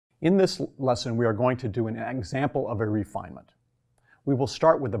In this lesson, we are going to do an example of a refinement. We will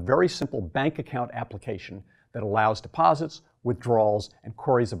start with a very simple bank account application that allows deposits, withdrawals, and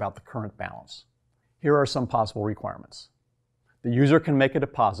queries about the current balance. Here are some possible requirements. The user can make a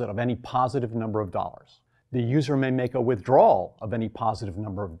deposit of any positive number of dollars. The user may make a withdrawal of any positive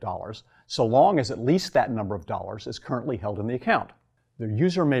number of dollars, so long as at least that number of dollars is currently held in the account. The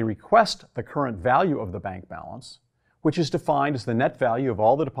user may request the current value of the bank balance, which is defined as the net value of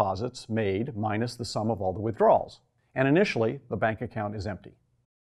all the deposits made minus the sum of all the withdrawals. And initially, the bank account is empty.